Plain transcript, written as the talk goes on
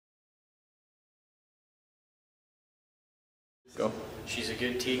Go. She's a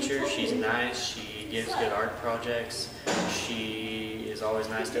good teacher, she's nice, she gives good art projects, she is always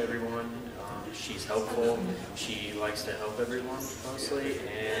nice to everyone, she's helpful, she likes to help everyone mostly,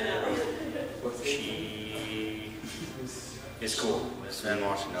 and she is cool. Miss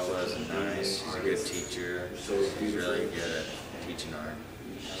Vanwasshenova is nice, she's a good teacher, she's really good at teaching art,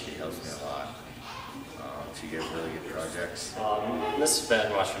 she helps me a lot. She gives really good projects. Miss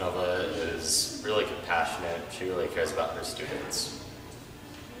Vanwasshenova is really compassionate. She really cares about her students.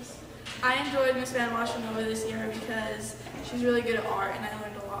 I enjoyed Miss Vanwasshenova this year because she's really good at art and I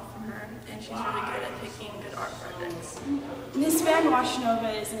learned a lot from her, and she's really good at picking good art projects. Miss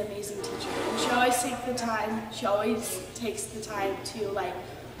Vanwasshenova is an amazing teacher, and she always takes the time to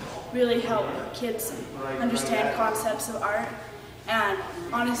really help kids understand concepts of art, and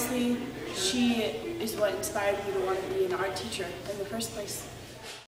honestly she is what inspired me to want to be an art teacher in the first place.